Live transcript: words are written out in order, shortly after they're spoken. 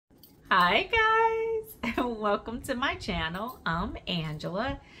Hi guys, welcome to my channel. I'm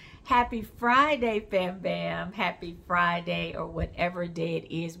Angela. Happy Friday, fam bam. Happy Friday, or whatever day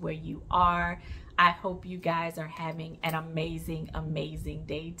it is where you are. I hope you guys are having an amazing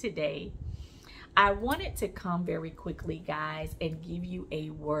day today. I wanted to come very quickly, guys, and give you a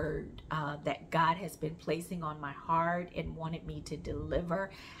word that God has been placing on my heart and wanted me to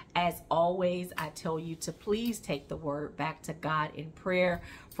deliver. As always, I tell you to please take the word back to God in prayer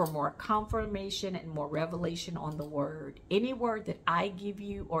for more confirmation and more revelation on the word. Any word that I give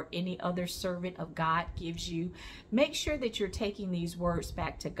you or any other servant of God gives you, make sure that you're taking these words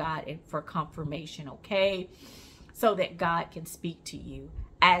back to God and for confirmation, okay? So that God can speak to you.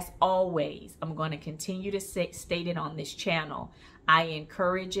 As always, I'm going to continue to state it on this channel. I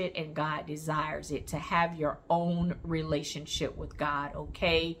encourage it and God desires it, to have your own relationship with God,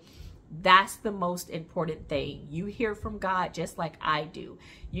 okay? That's the most important thing. You hear from God just like I do.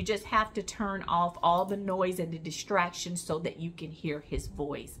 You just have to turn off all the noise and the distractions so that you can hear his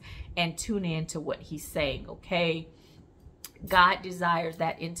voice and tune in to what he's saying, okay? God desires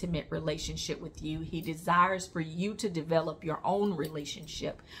that intimate relationship with you. He desires for you to develop your own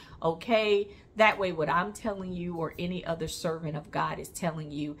relationship, okay? That way, what I'm telling you or any other servant of God is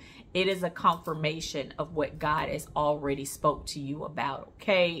telling you, it is a confirmation of what God has already spoke to you about,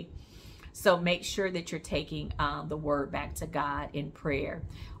 okay? So make sure that you're taking the word back to God in prayer.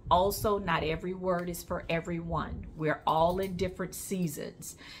 Also, not every word is for everyone. We're all in different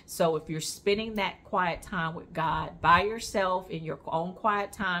seasons. So if you're spending that quiet time with God by yourself in your own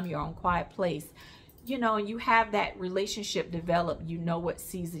quiet time, your own quiet place, you know, you have that relationship developed, you know what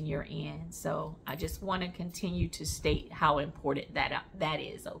season you're in. So I just want to continue to state how important that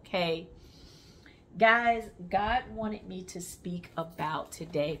is, okay? Guys, God wanted me to speak about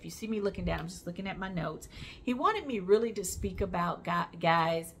today. If you see me looking down, I'm just looking at my notes. He wanted me really to speak about,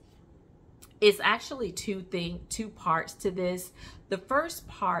 guys, it's actually two parts to this. The first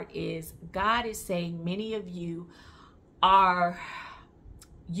part is God is saying many of you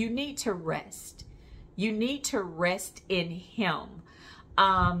you need to rest. You need to rest in him.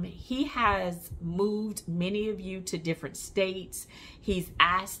 He has moved many of you to different states. He's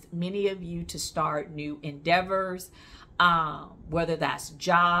asked many of you to start new endeavors, whether that's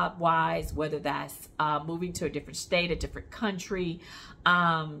job-wise, whether that's moving to a different state, a different country,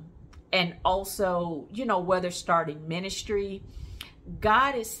 and also, you know, whether starting ministry.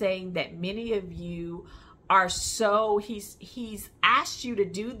 God is saying that many of you are he's asked you to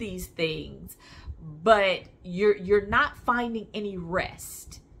do these things, but you're not finding any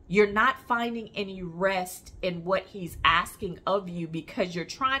rest. You're not finding any rest in what he's asking of you, because you're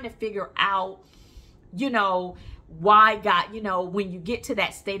trying to figure out, you know, why God, you know, when you get to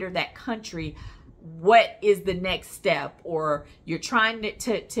that state or that country, what is the next step? Or you're trying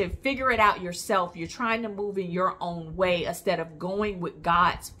to figure it out yourself. You're trying to move in your own way instead of going with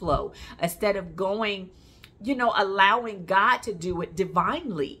God's flow, instead of going, you know, allowing God to do it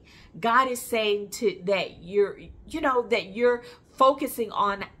divinely. God is saying that you're focusing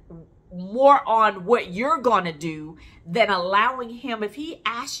on more on what you're going to do than allowing him. If he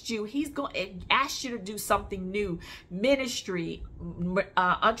asked you, he's going to ask you to do something new, ministry,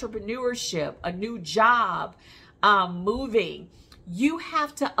 entrepreneurship, a new job, moving. You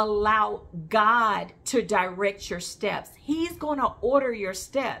have to allow God to direct your steps. He's going to order your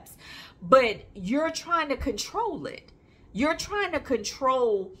steps, but you're trying to control it. You're trying to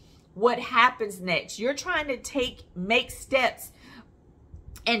control what happens next. You're trying to make steps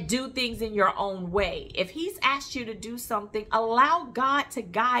and do things in your own way. If he's asked you to do something, allow God to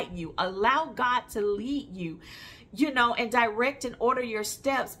guide you. Allow God to lead you, you know, and direct and order your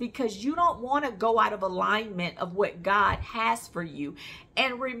steps, because you don't want to go out of alignment of what God has for you.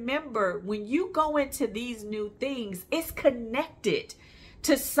 And remember, when you go into these new things, it's connected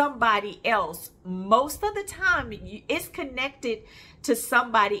to somebody else. Most of the time, it's connected to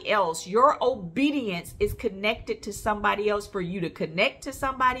somebody else. Your obedience is connected to somebody else, for you to connect to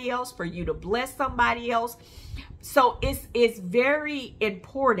somebody else, for you to bless somebody else. So it's very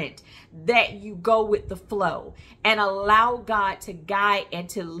important that you go with the flow and allow God to guide and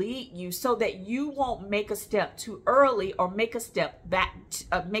to lead you, so that you won't make a step too early or make a step back,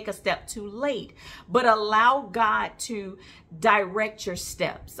 make a step too late, but allow God to direct your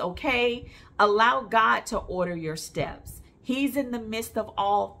steps, okay? Allow God to order your steps. He's in the midst of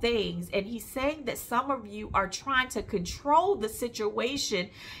all things. And he's saying that some of you are trying to control the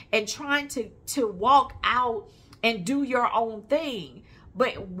situation and trying to walk out and do your own thing.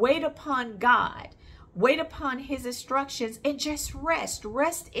 But wait upon God. Wait upon his instructions and just rest.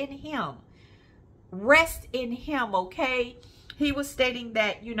 Rest in him. Rest in him, okay? he was stating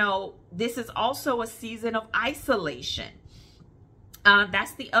that, you know, this is also a season of isolation.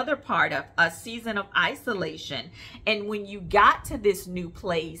 That's the other part of a season of isolation. And when you got to this new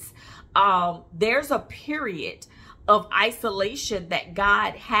place, there's a period of isolation that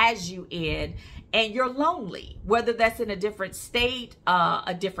God has you in, and you're lonely, whether that's in a different state,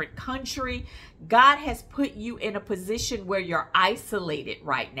 a different country. God has put you in a position where you're isolated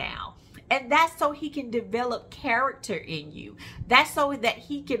right now. And that's so he can develop character in you. That's so that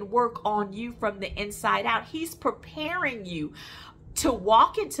he can work on you from the inside out. He's preparing you to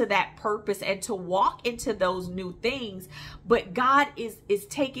walk into that purpose and to walk into those new things. But God is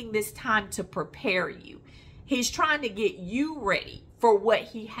taking this time to prepare you. He's trying to get you ready for what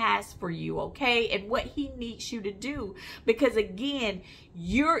he has for you, okay? And what he needs you to do. Because again,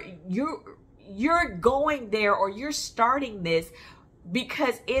 you're going there, or you're starting this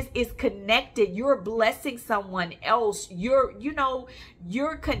because it's connected. You're blessing someone else. You're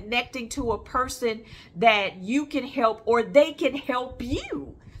connecting to a person that you can help, or they can help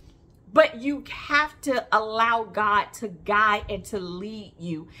you. But you have to allow God to guide and to lead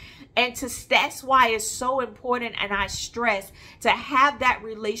you. And that's why it's so important, and I stress, to have that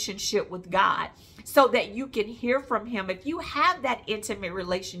relationship with God so that you can hear from him. If you have that intimate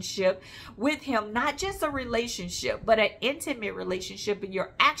relationship with him, not just a relationship, but an intimate relationship, and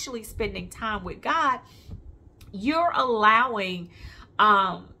you're actually spending time with God, you're allowing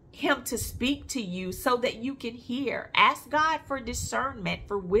him to speak to you so that you can hear. Ask God for discernment,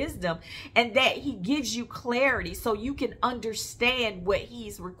 for wisdom, and that he gives you clarity so you can understand what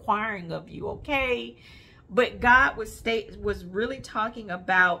he's requiring of you, okay? But God was really talking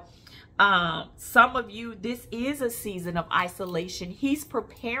about some of you, this is a season of isolation. He's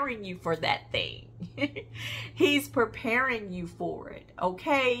preparing you for that thing. He's preparing you for it,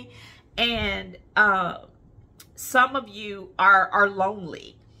 okay? And some of you are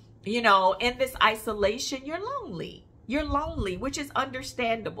lonely. You know, in this isolation, you're lonely. You're lonely, which is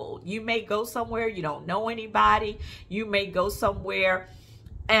understandable. You may go somewhere you don't know anybody. You may go somewhere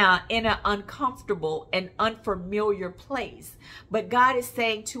in an uncomfortable and unfamiliar place. But God is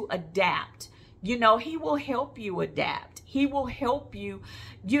saying to adapt. You know, he will help you adapt. He will help you,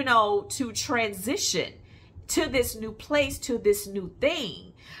 you know, to transition to this new place, to this new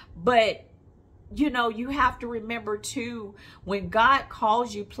thing. But you know, you have to remember too, when God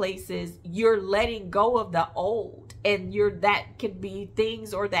calls you places, you're letting go of the old, and that can be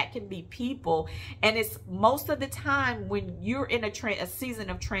things, or that can be people. And it's most of the time when you're in a season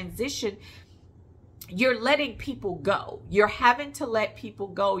of transition, you're letting people go. You're having to let people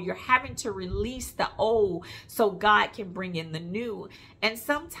go. You're having to release the old so God can bring in the new. And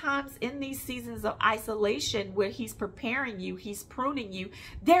sometimes in these seasons of isolation where he's preparing you, he's pruning you,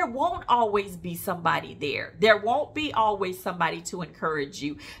 there won't always be somebody there. There won't be always somebody to encourage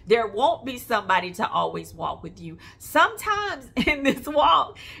you. There won't be somebody to always walk with you. Sometimes in this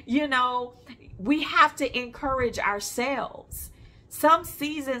walk, you know, we have to encourage ourselves. Some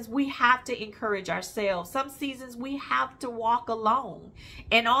seasons we have to encourage ourselves. Some seasons we have to walk alone.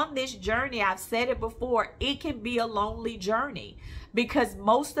 And on this journey, I've said it before, it can be a lonely journey because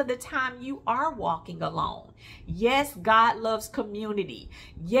most of the time you are walking alone. Yes, God loves community.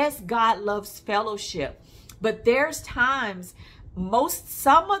 Yes, God loves fellowship. But there's times,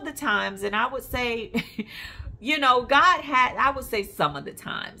 some of the times, and I would say, you know, I would say some of the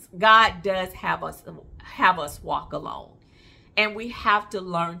times, God does have us walk alone. And we have to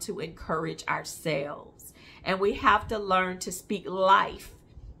learn to encourage ourselves. And we have to learn to speak life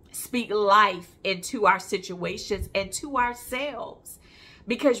into our situations and to ourselves.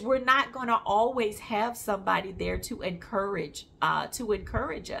 Because we're not going to always have somebody there to encourage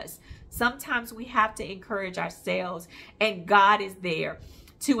us. Sometimes we have to encourage ourselves, and God is there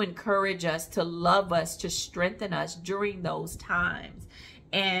to encourage us, to love us, to strengthen us during those times.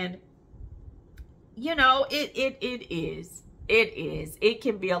 And, you know, it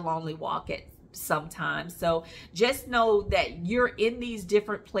can be a lonely walk at sometimes. So just know that you're in these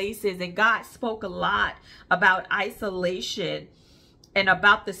different places, and God spoke a lot about isolation and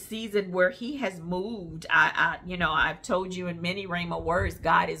about the season where he has moved. I've told you in many Rhema words,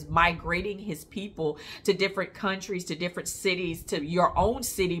 God is migrating his people to different countries, to different cities, to your own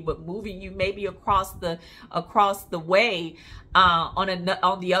city, but moving you maybe across the way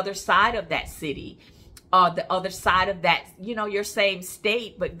on the other side of that city. The other side of that, you know, your same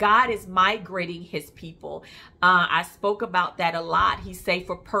state, but God is migrating his people. I spoke about that a lot. He say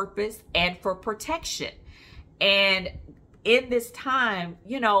for purpose and for protection. And in this time,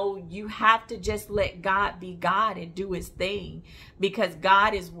 you know, you have to just let God be God and do his thing, because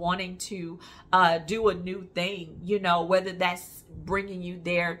God is wanting to do a new thing, you know, whether that's bringing you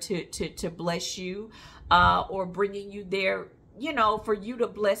there to bless you or bringing you there, you know, for you to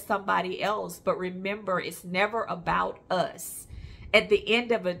bless somebody else. But remember, it's never about us. At the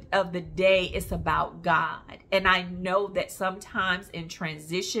end of the day, it's about God. And I know that sometimes in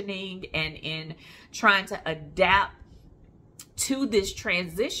transitioning and in trying to adapt to this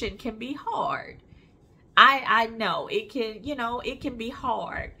transition can be hard. I know it can, you know, it can be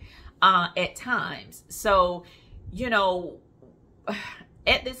hard at times. So, you know,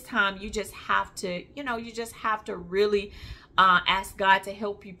 at this time, you just have to, you know, you just have to really ask God to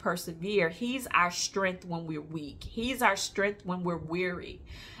help you persevere. He's our strength when we're weak. He's our strength when we're weary.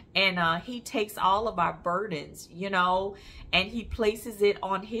 And he takes all of our burdens, you know, and he places it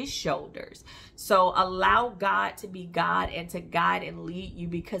on his shoulders. So allow God to be God and to guide and lead you,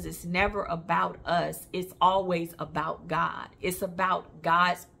 because it's never about us. It's always about God. It's about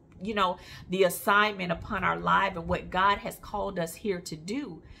God's, you know, the assignment upon our life and what God has called us here to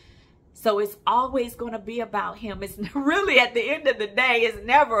do. So it's always going to be about him. It's really, at the end of the day, it's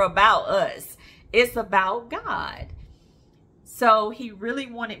never about us. It's about God. So he really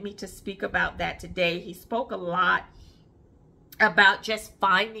wanted me to speak about that today. He spoke a lot about just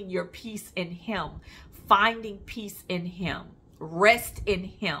finding your peace in him, finding peace in him, rest in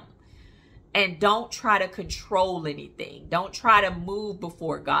him. And don't try to control anything. Don't try to move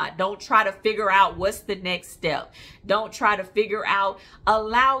before God. Don't try to figure out what's the next step. Don't try to figure out.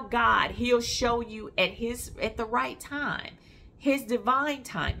 Allow God. He'll show you at the right time. His divine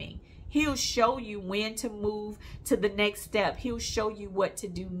timing. He'll show you when to move to the next step. He'll show you what to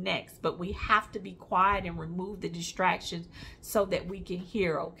do next. But we have to be quiet and remove the distractions so that we can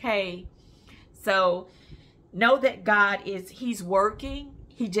hear, okay? So know that God he's working.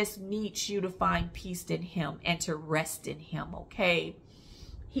 He just needs you to find peace in him and to rest in him, okay?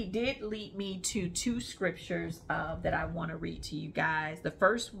 He did lead me to two scriptures that I want to read to you guys. The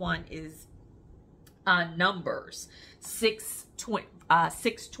first one is Numbers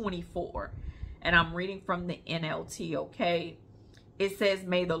 6:24. And I'm reading from the NLT, okay? It says,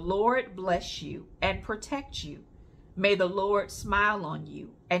 "May the Lord bless you and protect you. May the Lord smile on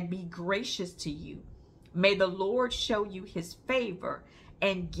you and be gracious to you. May the Lord show you his favor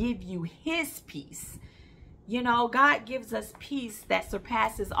and give you his peace." You know, God gives us peace that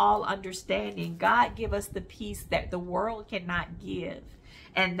surpasses all understanding. God gives us the peace that the world cannot give.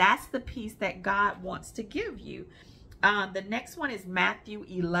 And that's the peace that God wants to give you. The next one is Mathew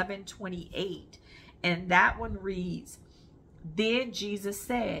 11:28. And that one reads, "Then Jesus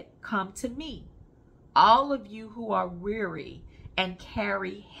said, 'Come to me, all of you who are weary and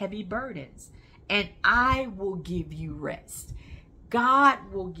carry heavy burdens, and I will give you rest.'"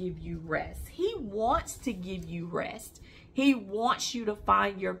 God will give you rest. He wants to give you rest. He wants you to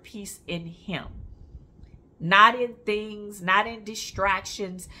find your peace in him. Not in things, not in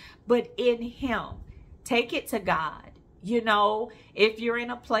distractions, but in him. Take it to God. You know, if you're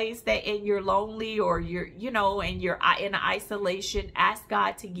in a place and you're lonely, or you're, you know, and you're in isolation, ask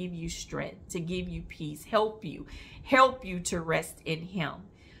God to give you strength, to give you peace, help you to rest in him.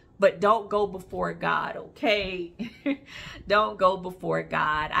 But don't go before God, okay? Don't go before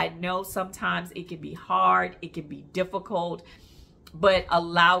God. I know sometimes it can be hard. It can be difficult. But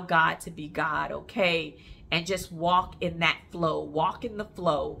allow God to be God, okay? And just walk in that flow. Walk in the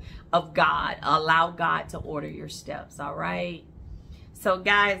flow of God. Allow God to order your steps, all right? So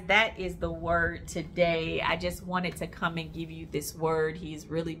guys, that is the word today. I just wanted to come and give you this word. He's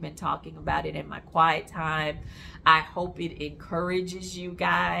really been talking about it in my quiet time. I hope it encourages you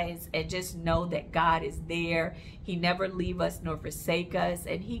guys, and just know that God is there. He never leave us nor forsake us,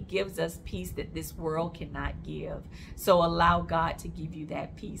 and he gives us peace that this world cannot give. So allow God to give you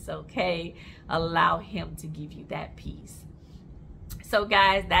that peace, okay? Allow him to give you that peace. So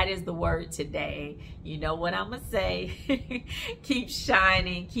guys, that is the word today. You know what I'm going to say. Keep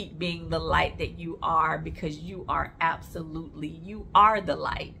shining. Keep being the light that you are, because you are you are the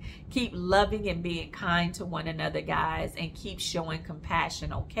light. Keep loving and being kind to one another, guys, and keep showing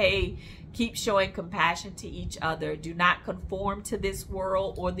compassion, okay? Keep showing compassion to each other. Do not conform to this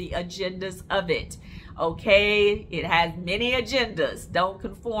world or the agendas of it, okay? It has many agendas. Don't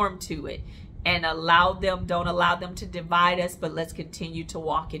conform to it. And don't allow them to divide us, but let's continue to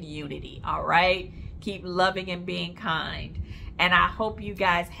walk in unity, all right? Keep loving and being kind. And I hope you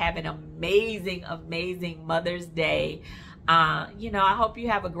guys have an amazing, amazing Mother's Day. You know, I hope you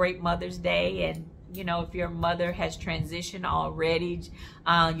have a great Mother's Day, and You know, if your mother has transitioned already,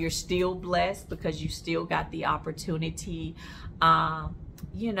 you're still blessed because you still got the opportunity,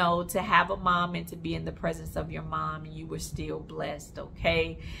 you know, to have a mom and to be in the presence of your mom, and you were still blessed.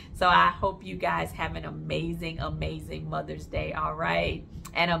 Okay, so I hope you guys have an amazing Mother's Day. All right,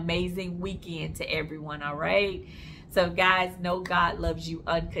 an amazing weekend to everyone. All right, so guys, know God loves you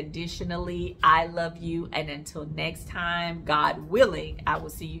unconditionally. I love you, and until next time, God willing, I will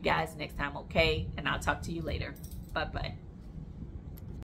see you guys next time. Okay, and I'll talk to you later. Bye bye.